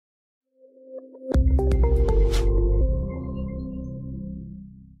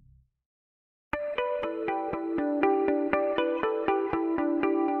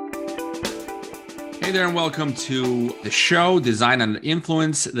Hi there and welcome to the show, Design and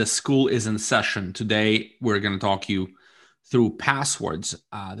Influence. The school is in session. Today, we're going to talk you through passwords,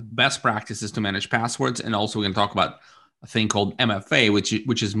 the best practices to manage passwords, and also we're going to talk about a thing called MFA,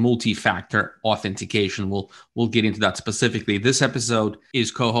 which is multi-factor authentication. We'll get into that specifically. This episode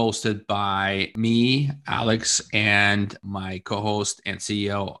is co-hosted by me, Alex, and my co-host and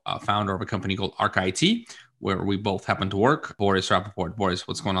CEO, founder of a company called ArcIT, where we both happen to work, Boris Rappaport. Boris,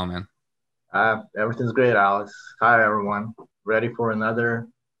 what's going on, man? Everything's great, Alex. Hi, everyone. Ready for another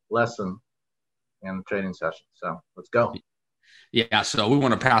lesson and training session. So let's go. Yeah, so we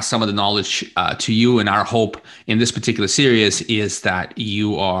want to pass some of the knowledge to you, and our hope in this particular series is that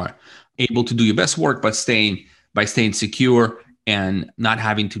you are able to do your best work, but staying secure and not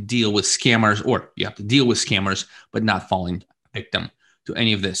having to deal with scammers, or you have to deal with scammers, but not falling victim to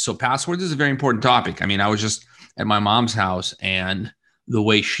any of this. So passwords is a very important topic. I mean, I was just at my mom's house, and the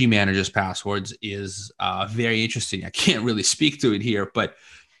way she manages passwords is very interesting. I can't really speak to it here, but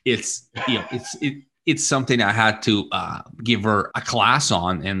it's something I had to give her a class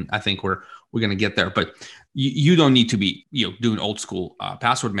on, and I think we're going to get there. But you don't need to be doing old school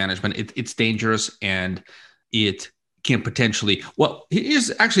password management. It's dangerous, and it can potentially. Well, here's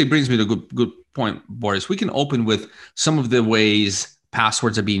actually brings me to a good point, Boris. We can open with some of the ways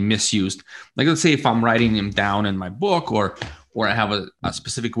passwords are being misused. Like, let's say if I'm writing them down in my book, or I have a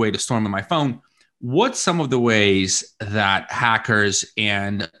specific way to store them in my phone. What's some of the ways that hackers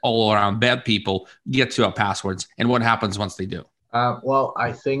and all around bad people get to our passwords, and what happens once they do? Well,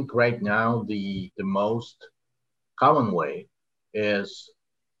 I think right now the most common way is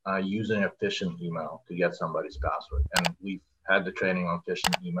using a phishing email to get somebody's password. And we've had the training on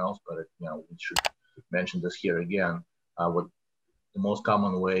phishing emails, but we should mention this here again. What the most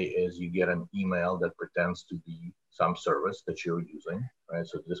common way is you get an email that pretends to be some service that you're using, right?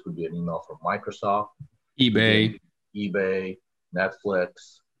 So this could be an email from Microsoft, eBay, Netflix,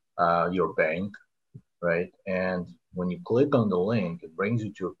 your bank, right? And when you click on the link, it brings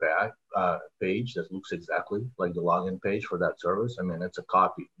you to a page that looks exactly like the login page for that service. I mean, it's a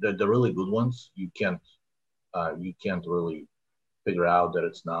copy. The really good ones, you can't really figure out that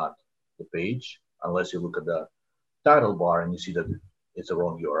it's not the page unless you look at the title bar and you see that it's a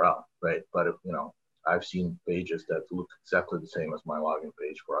wrong URL, right? But if, I've seen pages that look exactly the same as my login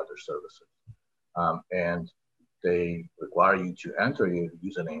page for other services. And they require you to enter your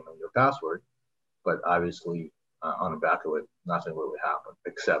username and your password, but obviously on the back of it, nothing really happened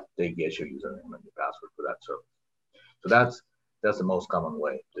except they get your username and your password for that service. So that's the most common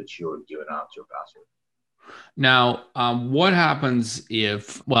way that you're giving out your password. Now, what happens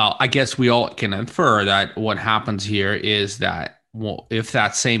if, well, I guess we all can infer that what happens here is that, well, if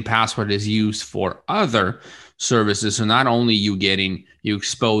that same password is used for other services, so not only you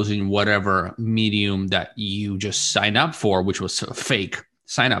exposing whatever medium that you just signed up for, which was a fake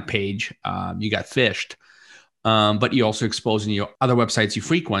sign up page, you got phished. But you're also exposing your other websites you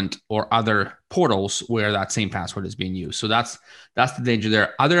frequent or other portals where that same password is being used. So that's the danger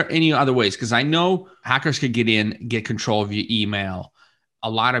there. Are there any other ways? Because I know hackers could get control of your email. A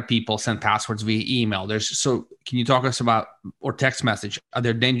lot of people send passwords via email. So can you talk to us about, or text message? Are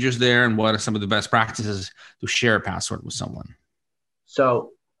there dangers there, and what are some of the best practices to share a password with someone?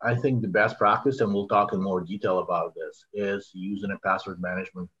 So I think the best practice, and we'll talk in more detail about this, is using a password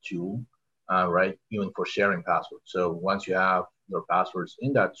management tool. Right? Even for sharing passwords. So once you have your passwords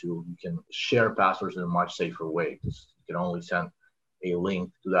in that tool, you can share passwords in a much safer way, because you can only send a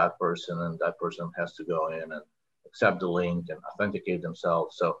link to that person, and that person has to go in and accept the link and authenticate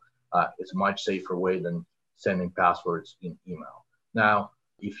themselves. So it's a much safer way than sending passwords in email. Now,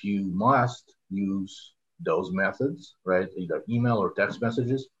 if you must use those methods, right, either email or text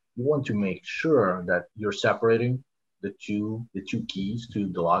messages, you want to make sure that you're separating the two keys to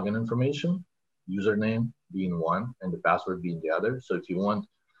the login information, username being one and the password being the other. So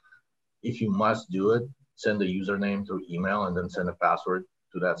if you must do it, send the username through email and then send a password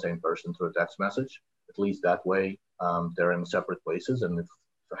to that same person through a text message. At least that way, they're in separate places. And if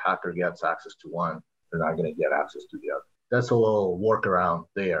the hacker gets access to one, they're not going to get access to the other. That's a little workaround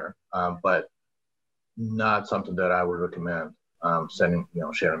there, but not something that I would recommend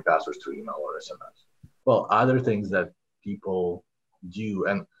sharing passwords through email or SMS. Well, other things that people do,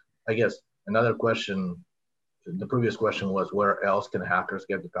 and I guess another question, the previous question was, where else can hackers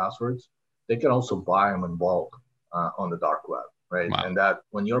get the passwords? They can also buy them in bulk on the dark web, right? Wow. And that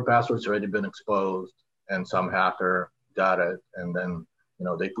when your password's already been exposed and some hacker got it, and then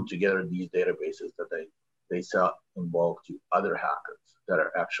they put together these databases that they sell in bulk to other hackers that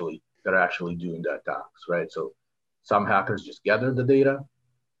are actually doing the attacks, right? So some hackers just gather the data,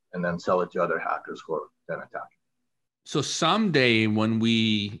 and then sell it to other hackers who are then attacking. So someday when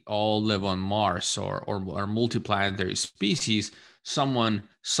we all live on Mars or multiplanetary species, someone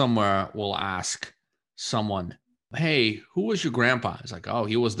somewhere will ask someone, "Hey, who was your grandpa?" It's like, "Oh,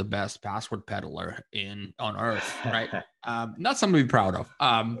 he was the best password peddler on Earth," right? Not something to be proud of.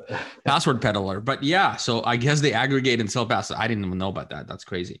 Password peddler, but yeah. So I guess they aggregate and sell passwords. I didn't even know about that. That's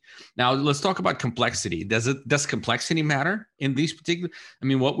crazy. Now let's talk about complexity. Does complexity matter in these particular? I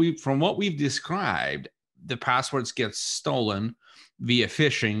mean, from what we've described, the passwords get stolen via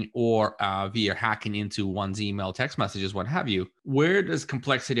phishing or via hacking into one's email, text messages, what have you. Where does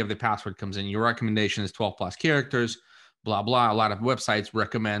complexity of the password comes in? Your recommendation is 12 plus characters, blah, blah. A lot of websites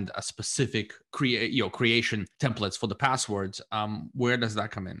recommend a specific creation templates for the passwords. Where does that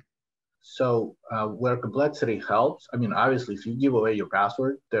come in? So where complexity helps, I mean, obviously, if you give away your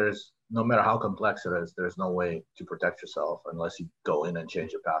password, no matter how complex it is, there's no way to protect yourself unless you go in and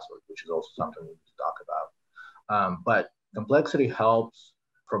change your password, which is also something we need to talk about. But complexity helps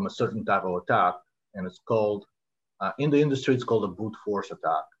from a certain type of attack, and it's called, in the industry, it's called a brute force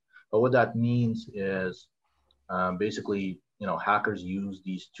attack. But what that means is basically, hackers use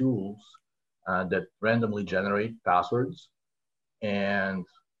these tools that randomly generate passwords. And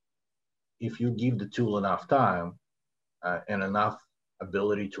if you give the tool enough time and enough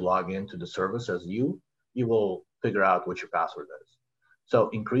ability to log into the service as you will figure out what your password is. So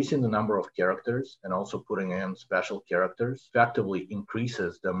increasing the number of characters and also putting in special characters effectively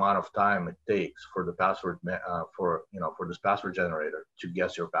increases the amount of time it takes for the password for this password generator to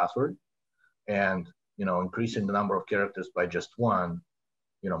guess your password. And increasing the number of characters by just one,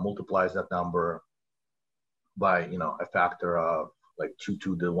 multiplies that number by a factor of like 2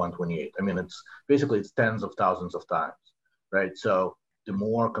 to the 128. I mean, it's tens of thousands of times, right? So the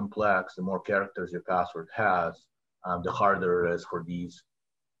more complex, the more characters your password has, the harder it is for these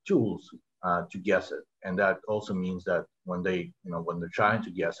tools to guess it. And that also means that when they're trying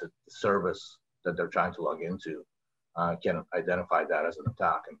to guess it, the service that they're trying to log into can identify that as an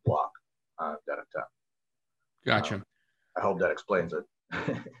attack and block that attack. Gotcha. I hope that explains it.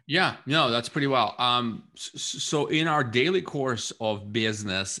 Yeah, no, that's pretty well. So in our daily course of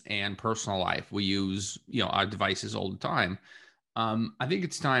business and personal life, we use, our devices all the time. I think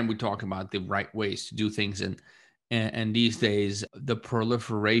it's time we talk about the right ways to do things. And these days, the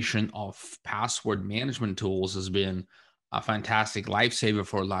proliferation of password management tools has been a fantastic lifesaver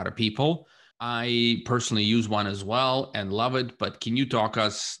for a lot of people. I personally use one as well and love it. But can you talk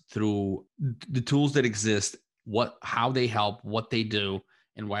us through the tools that exist, how they help, what they do,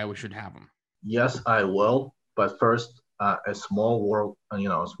 and why we should have them? Yes, I will. But first, a small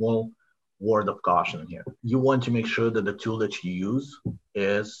word of caution here. You want to make sure that the tool that you use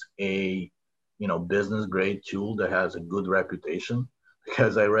is a business grade tool that has a good reputation,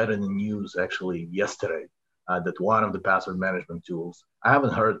 because I read in the news actually yesterday that one of the password management tools, I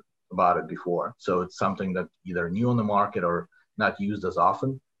haven't heard about it before, so it's something that either new on the market or not used as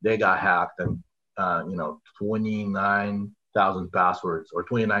often. They got hacked, and 29,000 passwords or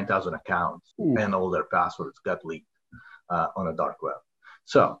 29,000 accounts and all their passwords got leaked on a dark web.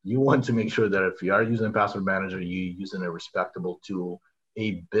 So you want to make sure that if you are using a password manager, you're using a respectable tool,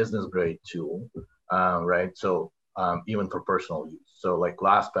 a business grade tool, right? So even for personal use. So like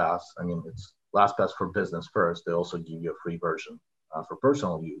LastPass, it's LastPass for business first. They also give you a free version for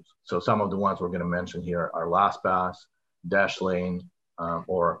personal use. So some of the ones we're going to mention here are LastPass, Dashlane,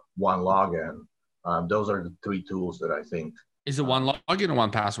 or OneLogin. Those are the three tools that I think. Is it one login or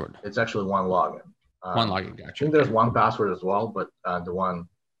one password? It's actually OneLogin. One login, gotcha. I think there's one password as well, but the one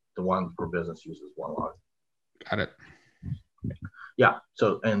for business uses OneLogin. Got it. Yeah.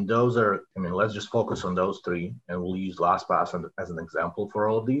 So, and those are, let's just focus on those three, and we'll use LastPass as an example for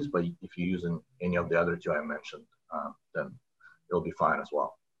all of these. But if you're using any of the other two I mentioned, then it'll be fine as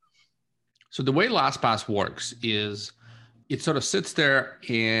well. So the way LastPass works is it sort of sits there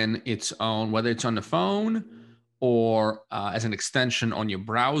in its own, whether it's on the phone or as an extension on your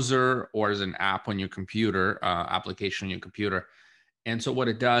browser or as an app on your computer, application on your computer. And so what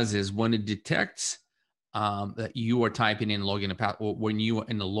it does is when it detects that you are typing in login, or when you are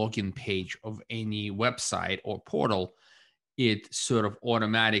in the login page of any website or portal, it sort of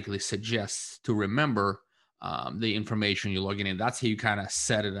automatically suggests to remember the information you're logging in. That's how you kind of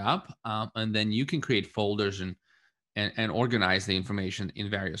set it up. And then you can create folders and organize the information in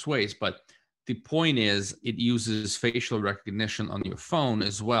various ways. But the point is, it uses facial recognition on your phone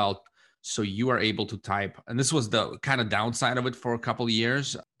as well. So you are able to type, and this was the kind of downside of it for a couple of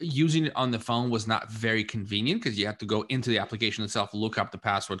years. Using it on the phone was not very convenient because you had to go into the application itself, look up the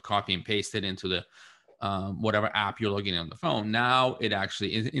password, copy and paste it into the whatever app you're logging in on the phone. Now it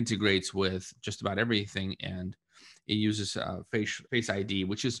actually integrates with just about everything, and it uses face ID,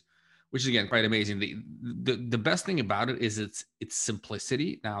 which is again quite amazing. The best thing about it is its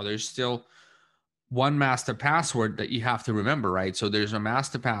simplicity. Now there's still one master password that you have to remember, right? So there's a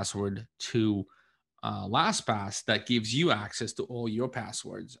master password to LastPass that gives you access to all your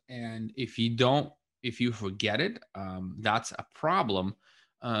passwords, and if you forget it, that's a problem.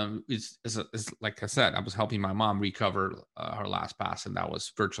 It's like I said, I was helping my mom recover her LastPass, and that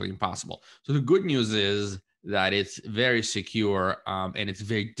was virtually impossible. So the good news is that it's very secure, and it's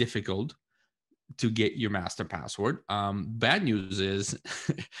very difficult to get your master password. Bad news is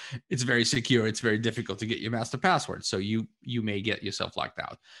it's very secure. It's very difficult to get your master password. So you may get yourself locked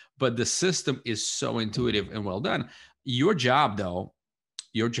out. But the system is so intuitive and well done. Your job, though,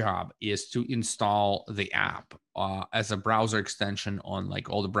 is to install the app as a browser extension on like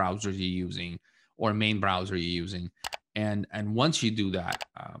all the browsers you're using or main browser you're using. And once you do that,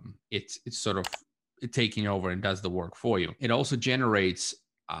 it's sort of taking over and does the work for you. It also generates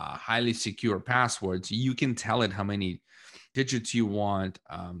highly secure passwords. You can tell it how many digits you want.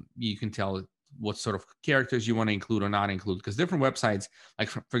 You can tell it what sort of characters you want to include or not include, because different websites, like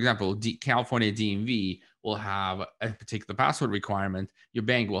for example, California DMV will have a particular password requirement. Your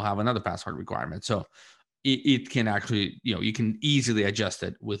bank will have another password requirement. So it can actually, you can easily adjust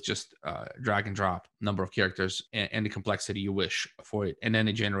it with just drag and drop number of characters and the complexity you wish for it. And then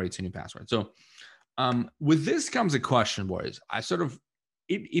it generates a new password. So with this comes a question, boys.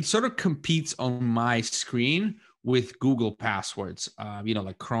 It sort of competes on my screen with Google Passwords.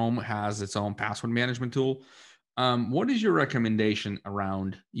 Like Chrome has its own password management tool. What is your recommendation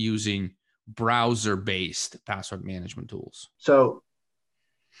around using browser-based password management tools? So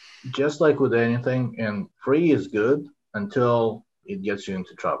just like with anything, and free is good until it gets you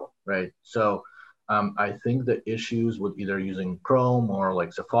into trouble, right? So I think the issues with either using Chrome or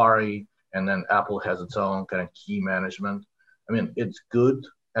like Safari, and then Apple has its own kind of key management. I mean, it's good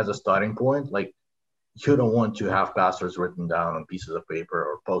as a starting point. Like, you don't want to have passwords written down on pieces of paper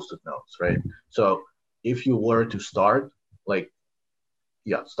or post-it notes, right? So if you were to start, like,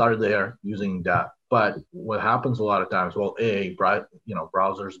 start there using that. But what happens a lot of times, well,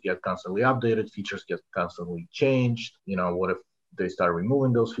 browsers get constantly updated, features get constantly changed. What if they start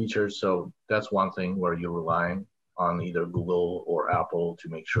removing those features? So that's one thing where you're relying on either Google or Apple to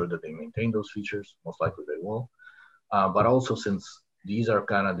make sure that they maintain those features. Most likely they will. But also, since these are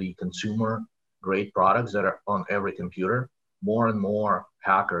kind of the consumer grade products that are on every computer, more and more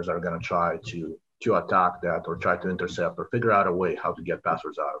hackers are going to try to attack that or try to intercept or figure out a way how to get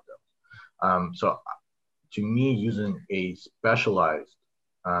passwords out of them. So to me, using a specialized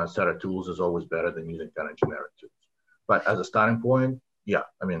set of tools is always better than using kind of generic tools. But as a starting point,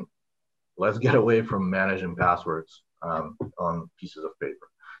 let's get away from managing passwords on pieces of paper.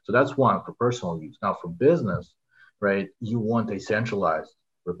 So that's one for personal use. Now for business, right, you want a centralized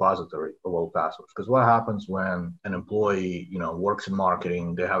repository of all passwords. Because what happens when an employee, works in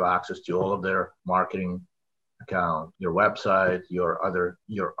marketing, they have access to all of their marketing account, your website, your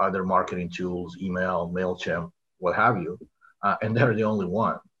other marketing tools, email, MailChimp, what have you, and they're the only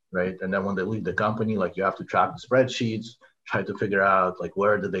one, right? And then when they leave the company, like, you have to track the spreadsheets, try to figure out like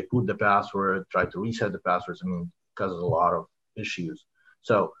where did they put the password, try to reset the passwords. I mean, it causes a lot of issues.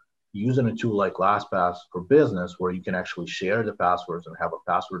 So using a tool like LastPass for business, where you can actually share the passwords and have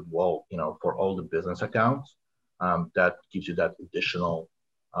a password wall, for all the business accounts, that gives you that additional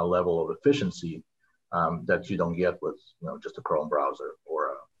level of efficiency that you don't get with, just a Chrome browser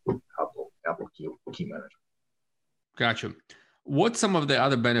or a Apple key manager. Gotcha. What's some of the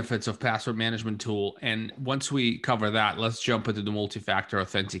other benefits of password management tool? And once we cover that, let's jump into the multi-factor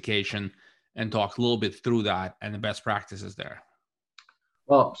authentication and talk a little bit through that and the best practices there.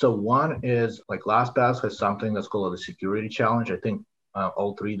 Well, so one is like LastPass has something that's called a security challenge. I think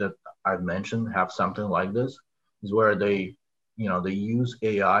all three that I've mentioned have something like this, is where they use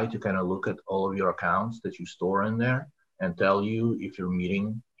AI to kind of look at all of your accounts that you store in there and tell you if you're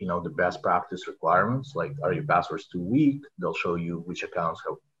meeting, the best practice requirements. Like, are your passwords too weak? They'll show you which accounts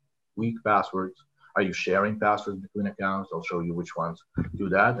have weak passwords. Are you sharing passwords between accounts? They'll show you which ones do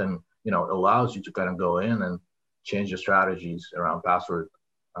that. And, it allows you to kind of go in and change your strategies around password,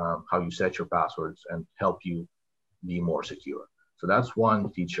 how you set your passwords, and help you be more secure. So that's one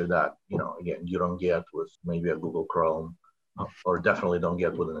feature that, again, you don't get with maybe a Google Chrome, or definitely don't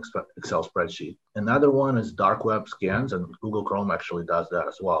get with an Excel spreadsheet. Another one is dark web scans, and Google Chrome actually does that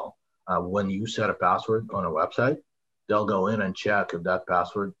as well. When you set a password on a website, they'll go in and check if that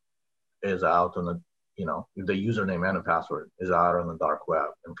password is out on the, if the username and the password is out on the dark web,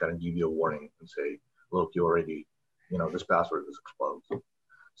 and kind of give you a warning and say, look, you already, this password is exposed.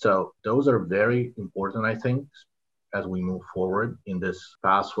 So those are very important, I think, as we move forward in this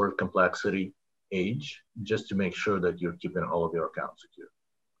password complexity age, just to make sure that you're keeping all of your accounts secure.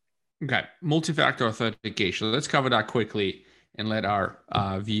 Okay, multi-factor authentication. Let's cover that quickly and let our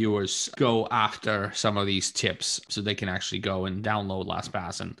viewers go after some of these tips so they can actually go and download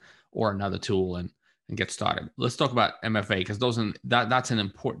LastPass or another tool and get started. Let's talk about MFA because that's an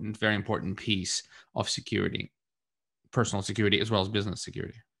important, very important piece of security, personal security as well as business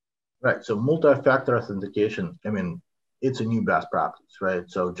security. Right. So multi-factor authentication, it's a new best practice, right?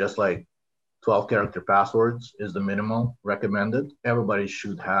 So just like 12-character passwords is the minimum recommended, everybody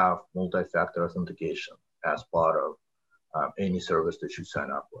should have multi-factor authentication as part of any service that you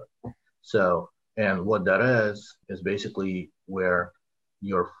sign up with. So, and what that is basically where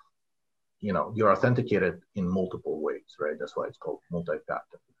you're authenticated in multiple ways, right? That's why it's called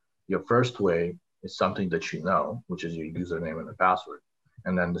multi-factor. Your first way is something that you know, which is your username and the password.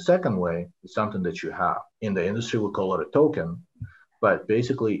 And then the second way is something that you have. In the industry, we call it a token, but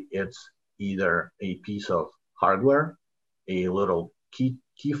basically it's either a piece of hardware, a little key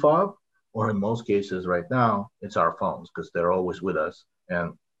fob, or in most cases right now, it's our phones because they're always with us.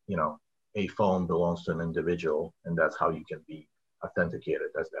 And, a phone belongs to an individual, and that's how you can be authenticated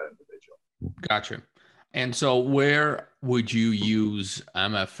as that individual. Gotcha. And so where would you use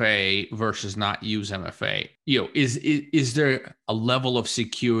MFA versus not use MFA? Is there a level of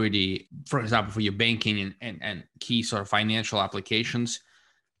security, for example, for your banking and key sort of financial applications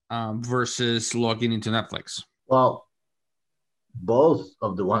versus logging into Netflix? Well, both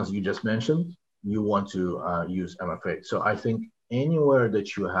of the ones you just mentioned, you want to use MFA. So I think anywhere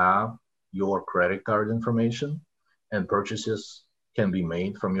that you have your credit card information and purchases can be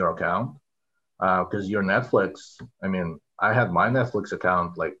made from your account, because your Netflix, I had my Netflix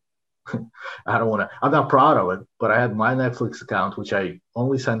account, I'm not proud of it, but I had my Netflix account, which I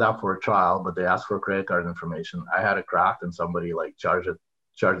only signed up for a trial, but they asked for credit card information. I had it cracked and somebody charged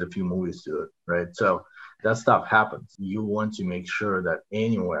a few movies to it, right? So that stuff happens. You want to make sure that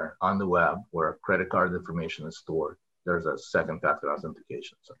anywhere on the web where credit card information is stored, there's a second factor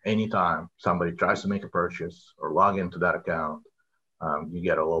authentication. So anytime somebody tries to make a purchase or log into that account, you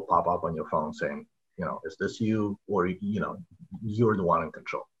get a little pop-up on your phone saying, is this you, or, you're the one in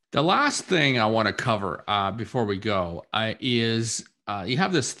control. The last thing I want to cover before we go is you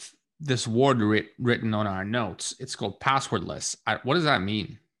have this word written on our notes. It's called passwordless. What does that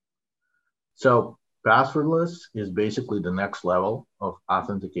mean? So passwordless is basically the next level of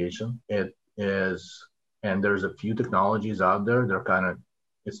authentication. It is, and there's a few technologies out there.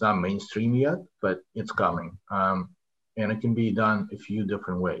 It's not mainstream yet, but it's coming. And it can be done a few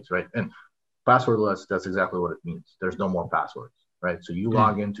different ways, right? And passwordless, that's exactly what it means. There's no more passwords, right? So you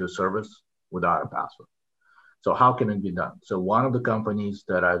log into a service without a password. So how can it be done? So one of the companies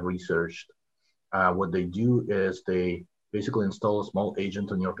that I've researched, what they do is they basically install a small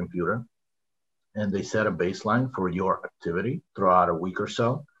agent on your computer, and they set a baseline for your activity throughout a week or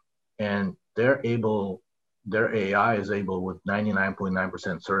so. And their AI is able with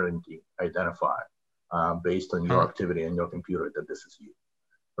 99.9% certainty identify based on your activity in your computer that this is you,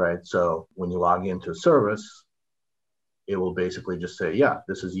 right? So when you log into a service, it will basically just say, yeah,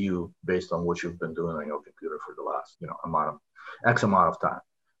 this is you based on what you've been doing on your computer for the last, X amount of time,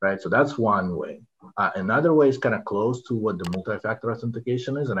 right? So that's one way. Another way is kind of close to what the multi-factor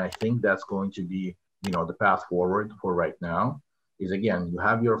authentication is. And I think that's going to be, the path forward for right now is, again, you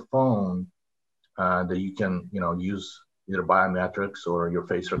have your phone that you can, use either biometrics or your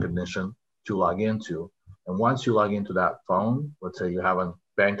face recognition to log into. And once you log into that phone, let's say you have a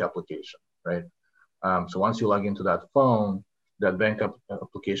bank application, right? So once you log into that phone, that bank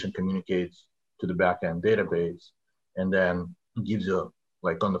application communicates to the backend database, and then gives you,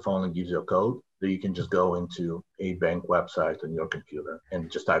 on the phone, it gives you a code that you can just go into a bank website on your computer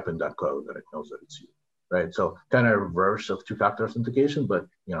and just type in that code and it knows that it's you, right? So kind of reverse of two-factor authentication, but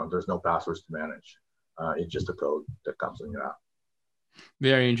there's no passwords to manage. It's just a code that comes in your app.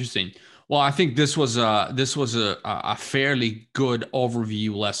 Very interesting. Well, I think this was a fairly good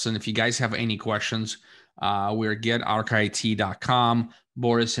overview lesson. If you guys have any questions, we're getarchit.com.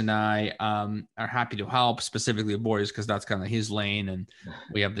 Boris and I are happy to help, specifically Boris, because that's kind of his lane, and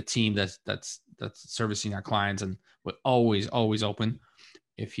we have the team that's servicing our clients, and we're always open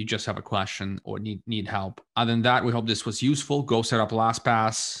if you just have a question or need help. Other than that, we hope this was useful. Go set up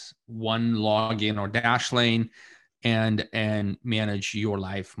LastPass, one login or Dashlane, and manage your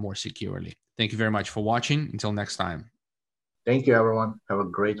life more securely. Thank you very much for watching. Until next time. Thank you, everyone. Have a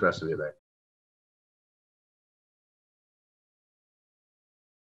great rest of your day.